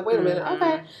comes. It's like, wait a minute,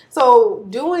 okay. So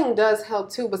doing does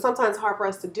help too, but sometimes hard for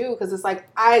us to do because it's like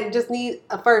I just need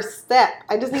a first step.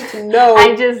 I just need to know.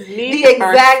 I just need the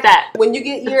exact step. When you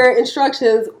get your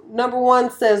instructions, number one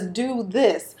says do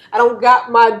this. I don't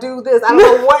got my do this. I don't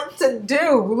know what to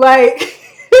do. Like.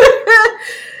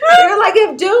 You're like,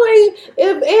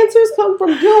 if answers come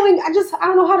from doing, I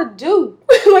don't know how to do.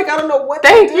 Like, I don't know what to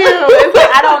do. Thank you. It's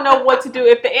like, I don't know what to do.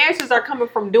 If the answers are coming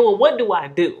from doing, what do I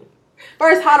do?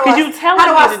 First, how do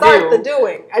I start the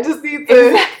doing? I just need to.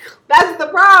 Exactly. That's the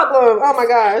problem. Oh my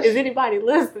gosh. Is anybody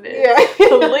listening? Yeah.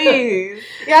 Please.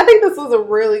 Yeah, I think this was a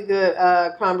really good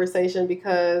conversation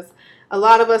because a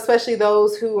lot of us, especially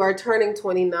those who are turning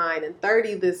 29 and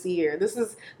 30 this year, this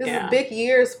is big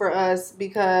years for us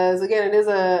because, again, it is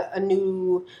a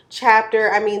new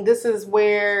chapter. I mean, this is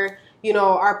where, you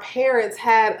know, our parents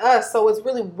had us, so it's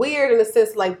really weird in a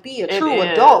sense to, like, be a true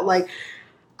adult. Like,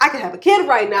 I could have a kid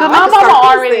right now. Because my mama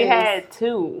already had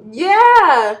 2.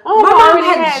 Yeah. My mom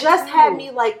had just 2. had me,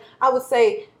 like, I would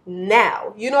say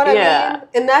now. You know what I mean?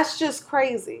 And that's just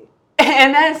crazy.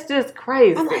 And that's just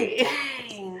crazy. I'm like,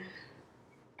 dang.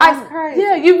 That's crazy.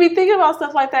 Yeah, you be thinking about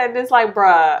stuff like that, and it's like,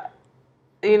 bruh,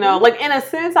 you know, like, in a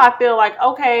sense, I feel like,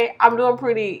 okay, I'm doing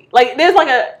pretty, like, there's like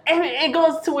and it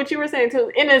goes to what you were saying,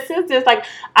 too. In a sense, it's like,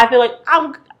 I feel like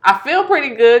I feel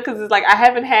pretty good, because it's like, I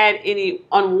haven't had any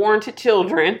unwarranted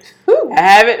children. I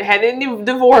haven't had any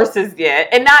divorces yet.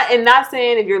 And not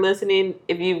saying, if you're listening,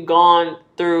 if you've gone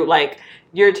through, like,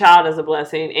 your child is a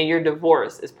blessing, and your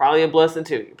divorce is probably a blessing,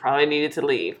 too. You probably needed to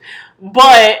leave.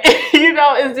 But, you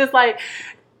know, it's just like,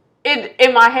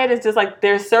 in my head, it's just like,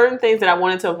 there's certain things that I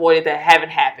wanted to avoid that haven't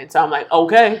happened. So I'm like,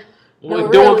 okay, we're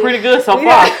doing pretty good so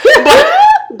far. But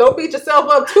don't beat yourself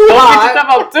up too hard. Don't beat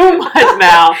yourself up too much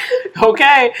now.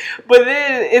 Okay. But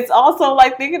then it's also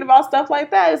like thinking about stuff like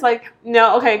that. It's like,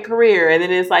 no, okay, career. And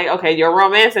then it's like, okay, your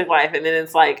romantic life. And then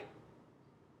it's like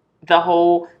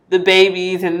the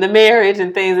babies and the marriage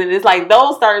and things. And it's like,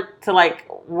 those start to like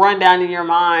run down in your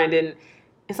mind. And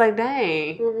it's like,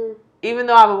 dang. Mm-hmm. Even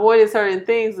though I've avoided certain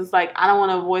things, it's like, I don't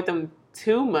want to avoid them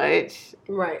too much.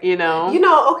 Right. You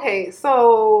know? Okay,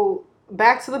 so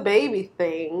back to the baby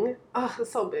thing. Oh,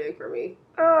 it's so big for me.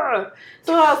 So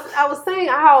I was saying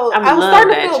how I was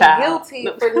starting to feel guilty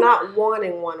for not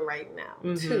wanting one right now,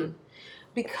 too.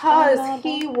 Because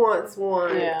he wants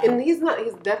one. Yeah. And he's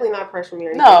definitely not pressuring me or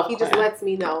anything. No, he just lets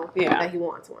me know that he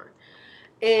wants one.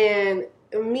 And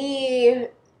me,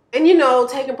 and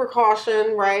taking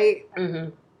precaution, right? Mm-hmm.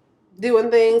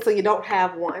 Doing things so you don't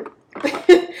have one.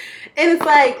 And it's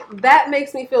like, that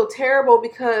makes me feel terrible,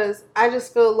 because I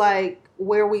just feel like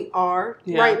where we are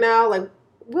right now, like,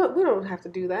 we don't have to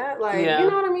do that. Like, you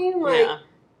know what I mean? Like,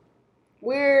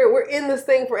 we're in this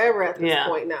thing forever at this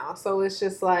point now. So it's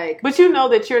just like... But you know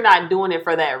that you're not doing it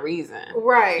for that reason.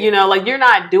 Right. You know, like, you're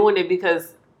not doing it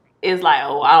because it's like,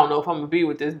 oh, I don't know if I'm going to be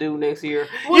with this dude next year.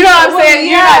 Well, you know what I'm saying?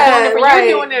 You're not doing it for...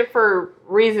 You're doing it for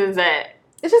reasons that...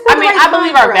 It's just I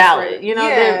believe are valid,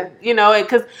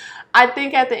 because I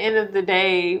think at the end of the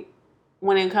day,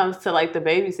 when it comes to like the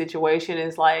baby situation,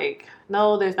 it's like,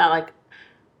 no, there's not like,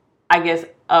 I guess,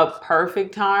 a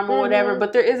perfect time or whatever,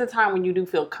 but there is a time when you do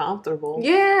feel comfortable.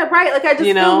 Yeah, right. Like, I just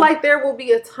feel like there will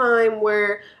be a time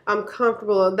where I'm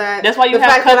comfortable. That's why you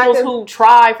have couples who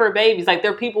try for babies. Like,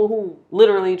 there are people who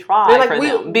literally try for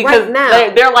them. Because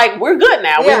they're like, we're good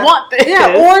now. Yeah. We want this.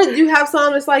 Yeah, or you have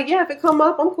someone that's like, yeah, if it come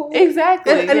up, I'm cool.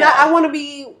 Exactly. And I want to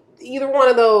be either one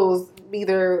of those.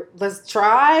 Either let's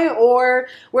try, or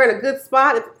we're in a good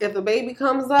spot. If the baby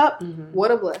comes up,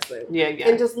 what a blessing. Yeah.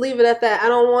 And just leave it at that. I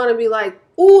don't want to be like,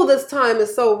 ooh, this time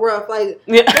is so rough. Like,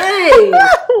 dang.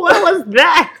 What was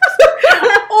that?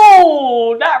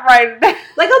 Oh, not right. Like,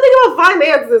 I'm thinking about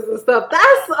finances and stuff.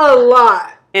 That's a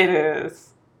lot. It is.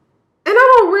 And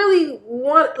I don't really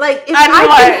want, like, if I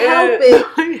can help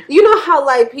it, you know how,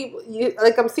 like, people,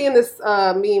 like, I'm seeing this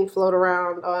meme float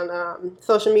around on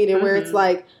social media where it's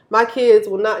like, my kids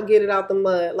will not get it out the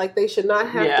mud. Like, they should not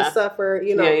have to suffer,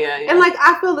 you know. And, like,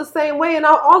 I feel the same way. And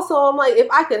I'm like, if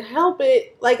I could help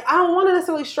it, like, I don't want to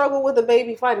necessarily struggle with a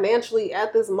baby financially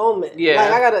at this moment. Yeah.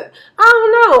 Like, I don't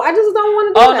know. I just don't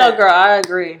want to do that. Oh, no, girl, I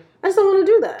agree. I just don't want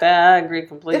to do that. I agree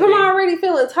completely. If I'm already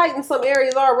feeling tight in some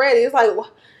areas already, it's like,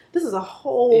 this is a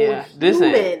whole human. This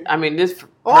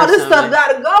all this stuff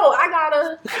gotta go. I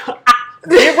gotta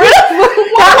get rid of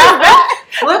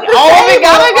all of it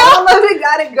gotta go. All of it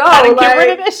gotta go. Gotta get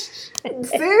rid of this.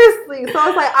 Seriously. So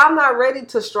it's like, I'm not ready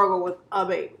to struggle with a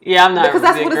baby. Yeah, I'm not. Because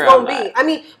that's what it's gonna be. I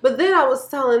mean, but then I was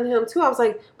telling him too. I was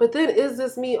like, but then is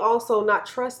this me also not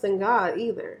trusting God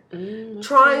either?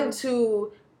 Trying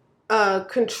to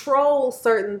control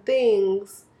certain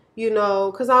things.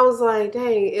 Because I was like,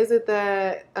 dang, is it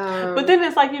that... But then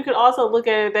it's like, you could also look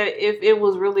at it that if it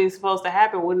was really supposed to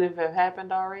happen, wouldn't it have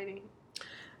happened already?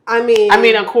 I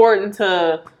mean, according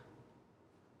to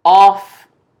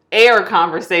off-air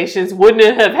conversations, wouldn't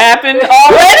it have happened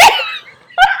already?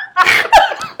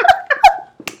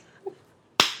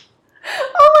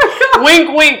 Oh my God.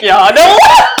 Wink, wink, y'all. No.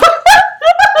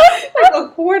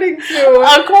 According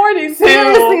to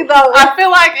seriously though, I feel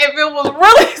like if it was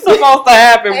really supposed to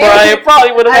happen, bro, it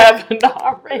probably would have happened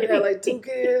already. Yeah, like 2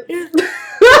 kids.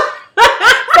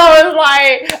 So it's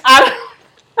like,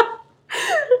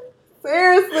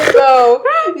 seriously though,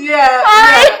 yeah.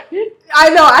 I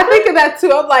know. I think of that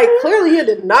too. I'm like, clearly it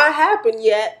did not happen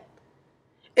yet,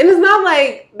 and it's not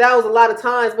like that was a lot of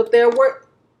times, but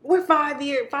we're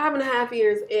 5.5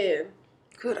 years in.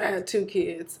 Could I have 2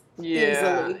 kids?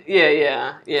 Yeah. Easily.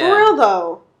 Yeah. For real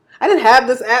though. I didn't have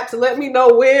this app to let me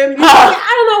know when.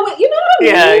 I don't know when. You know what I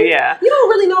mean? Yeah, yeah. You don't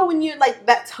really know when you're like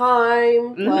that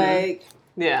time. Mm-hmm. Like,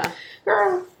 yeah,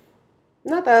 girl.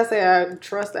 Not that I say I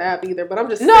trust the app either, but I'm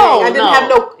just saying I didn't have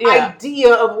no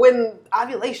idea of when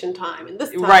ovulation time and this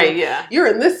time. Right, yeah. You're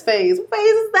in this phase. What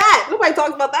phase is that? Nobody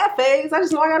talks about that phase. I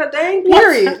just know I got a dang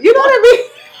period. You know what I mean?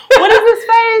 What is this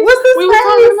phase? What's this phase?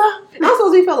 Talking about? I'm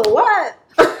supposed to be feeling what?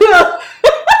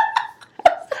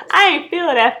 I ain't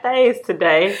feeling that phase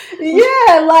today.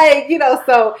 Yeah, like,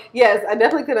 so yes, I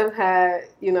definitely could have had,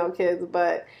 kids,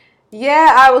 but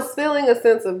yeah, I was feeling a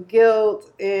sense of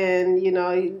guilt, and, he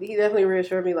definitely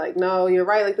reassured me, like, no, you're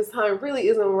right, like, this time really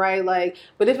isn't right, like,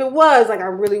 but if it was, like, I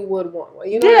really would want one, what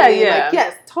I mean? Yeah. Like,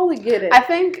 yes, totally get it. I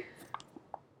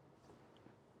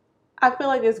feel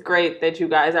like it's great that you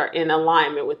guys are in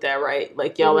alignment with that, right?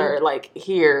 Like, y'all are, like,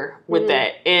 here with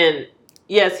that, and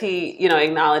yes, he,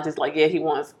 acknowledges, like, yeah, he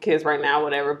wants kids right now,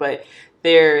 whatever, but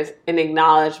there's an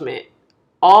acknowledgement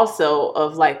also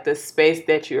of, like, the space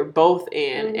that you're both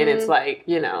in, and it's like,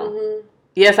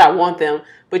 yes, I want them,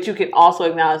 but you can also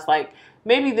acknowledge, like,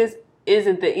 maybe this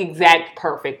isn't the exact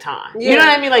perfect time. Yeah. You know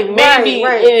what I mean? Like, maybe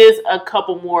it is a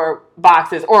couple more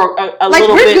boxes, or a like,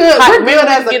 little bit tighter. We're good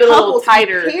as get a little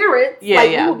tighter. Parents.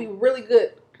 Yeah, we will be really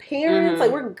good parents.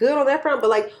 Like, we're good on that front, but,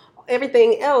 like,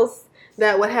 everything else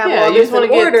that would have all you this just want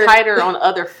to get tighter on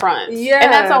other fronts. Yeah.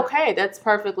 And that's okay. That's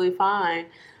perfectly fine.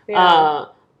 Yeah.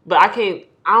 But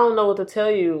I don't know what to tell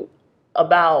you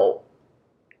about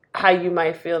how you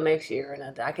might feel next year or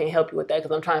nothing. I can't help you with that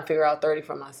because I'm trying to figure out 30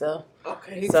 for myself.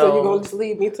 Okay, so you're going to just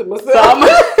leave me to myself.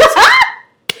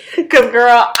 Because,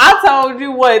 girl, I told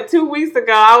you, 2 weeks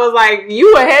ago, I was like,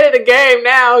 you ahead of the game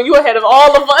now. You ahead of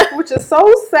all of us. Which is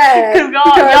so sad.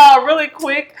 Because y'all really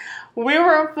quick. We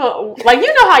were, like,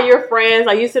 you know how your friends,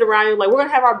 like, you sit around and you're like, we're going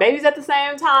to have our babies at the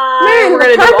same time. Man, we're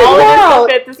going to do all of this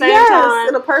stuff at the same time.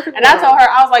 In a perfect world. I told her,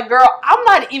 I was like, girl, I'm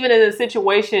not even in a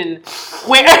situation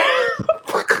where...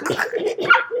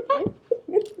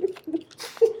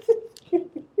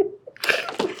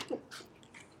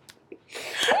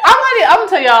 I'm going to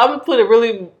tell y'all, I'm going to put it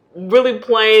really, really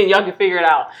plain. Y'all can figure it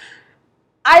out.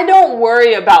 I don't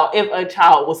worry about if a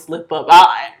child will slip up.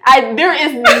 There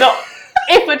is no...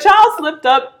 If a child slipped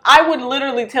up, I would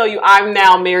literally tell you I'm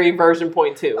now Mary version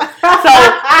 0.2. So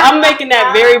I'm making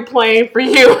that very plain for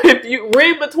you. If you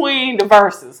read between the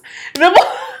verses. If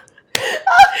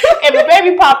a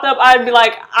baby popped up, I'd be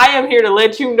like, I am here to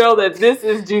let you know that this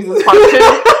is Jesus part 2.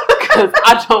 Because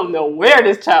I don't know where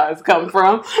this child has come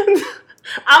from.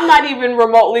 I'm not even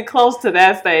remotely close to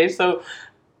that stage. So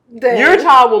your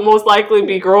child will most likely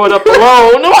be growing up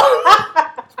alone.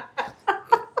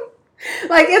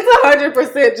 Like, it's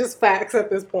 100% just facts at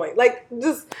this point. Like,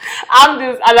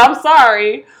 I'm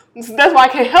sorry. That's why I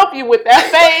can't help you with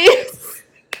that phase.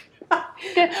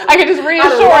 I can just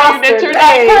reassure you that you're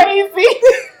not crazy.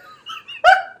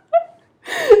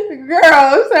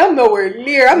 Girl, I'm nowhere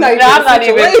near. I'm not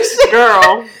even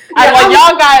girl.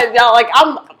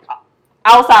 I'm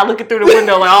outside looking through the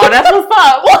window like, oh, that's what's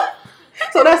up.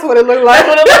 So that's what it looked like. That's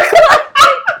what it looks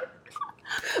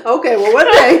like. Okay, well,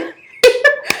 one day.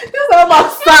 I'm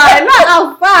outside, not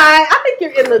outside. I think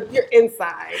you're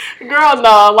inside. Girl,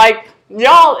 no, like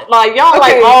y'all okay.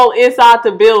 Like all inside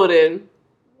the building,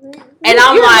 and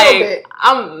I'm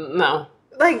no,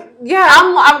 like yeah,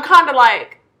 I'm kind of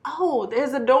like, oh,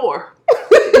 there's a door.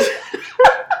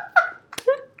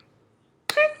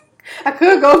 I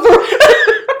could go through,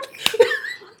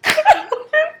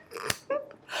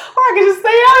 or I could just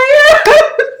stay out here.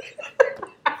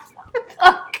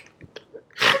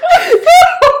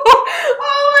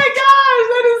 Oh my gosh,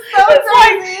 that is so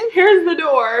crazy. Like, here's the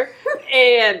door,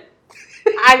 and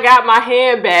I got my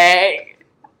handbag,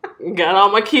 got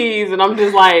all my keys, and I'm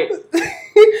just like, and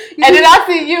then I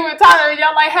see you and Tyler, and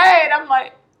y'all like, hey, and I'm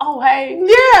like, oh, hey.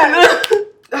 Yeah.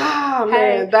 Oh,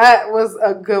 man, that was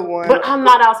a good one. But I'm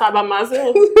not outside by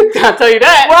myself. I'll tell you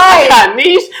that. Right. I got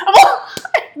niche.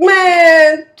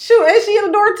 Man, shoot, is she in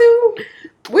the door too?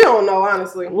 We don't know,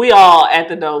 honestly. We all at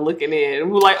the door looking in.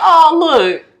 We're like, oh,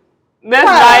 look. That's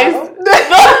nice.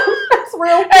 That's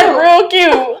real cute. That's real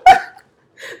cute.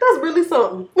 That's really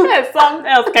something. That's something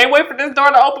else. Can't wait for this door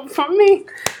to open for me.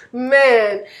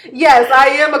 Man, yes, I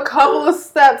am a couple of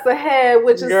steps ahead,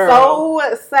 which is so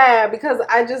sad because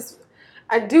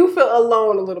I do feel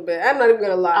alone a little bit. I'm not even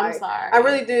going to lie. I'm sorry. I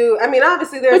really do. I mean,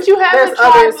 obviously there's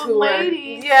others who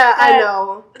ladies. Yeah, I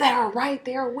know. That are right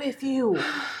there with you.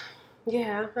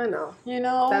 Yeah, I know. You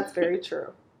know? That's very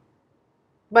true.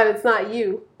 But it's not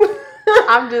you.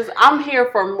 I'm here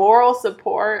for moral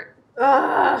support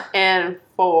and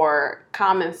for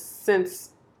common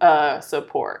sense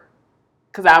support.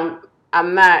 Because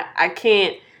I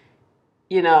can't,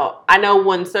 I know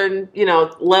when certain,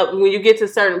 when you get to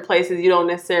certain places, you don't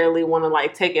necessarily want to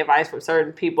like take advice from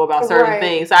certain people about certain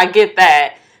things. So I get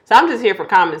that. So I'm just here for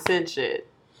common sense shit.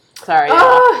 Sorry,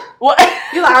 y'all. What?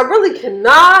 You're like, I really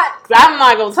cannot. Cause I'm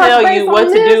not gonna tell you what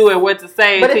to do and what to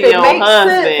say to your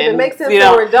husband. If it makes sense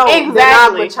or it don't, exactly. Then I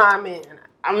would chime in.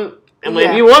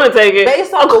 If you want to take it,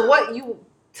 based off of what you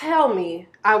tell me,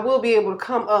 I will be able to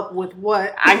come up with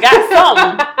what I got.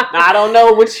 Something. I don't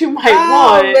know what you might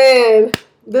want. Oh man.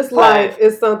 This life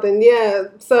is something, yeah.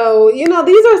 So,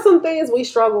 these are some things we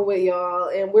struggle with, y'all,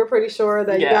 and we're pretty sure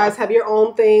that you guys have your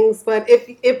own things. But if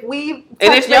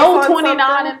your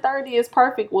 29 and 30 is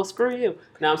perfect, well, screw you.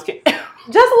 No, I'm just kidding.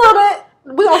 Just a little bit.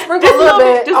 We're gonna sprinkle a little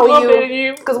bit on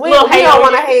you because we don't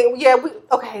want to hate. Yeah,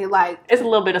 it's a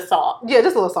little bit of salt. Yeah,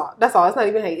 just a little salt. That's all. It's not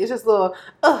even hate. It's just a little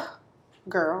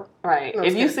girl. Right. No,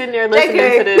 if you sitting there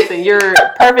listening to this and you're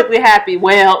perfectly happy,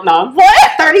 well, no.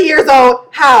 What? 30 years old?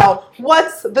 How?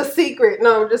 What's the secret?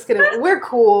 No, I'm just kidding. We're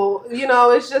cool.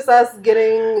 It's just us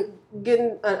getting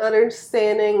an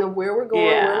understanding of where we're going,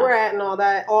 where we're at, and all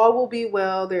that. All will be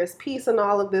well. There's peace in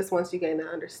all of this once you gain that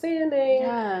understanding.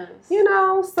 Yes.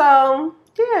 So,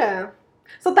 yeah.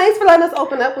 So thanks for letting us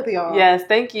open up with y'all. Yes,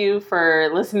 thank you for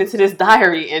listening to this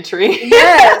diary entry.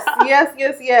 yes.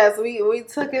 We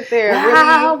took it there.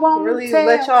 Really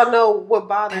let y'all know what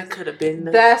bothers. That could have been.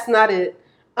 That's not it.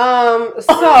 So I'm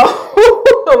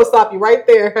gonna stop you right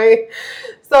there, right?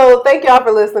 So thank y'all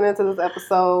for listening to this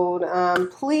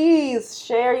episode. Please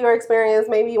share your experience.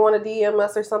 Maybe you want to DM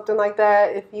us or something like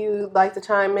that. If you'd like to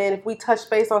chime in, if we touch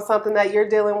base on something that you're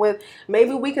dealing with,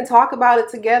 maybe we can talk about it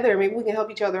together. Maybe we can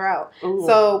help each other out. Ooh,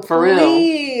 so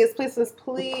please feel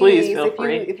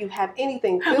free. If you have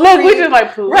anything, feel look, free. we just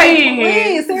like please, right,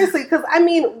 please, seriously, because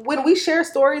when we share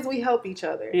stories, we help each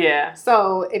other. Yeah.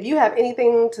 So if you have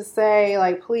anything to say,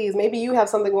 like please, maybe you have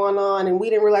something going on and we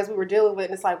didn't realize we were dealing with,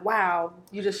 and it's like, wow,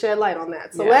 you just shed light on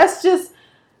that. So let's just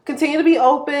continue to be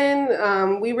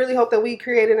open. We really hope that we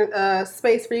created a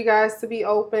space for you guys to be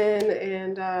open,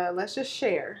 and let's just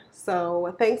share.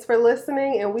 So thanks for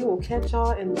listening, and we will catch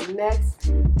y'all in the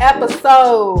next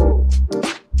episode.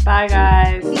 Bye,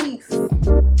 guys.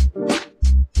 Peace.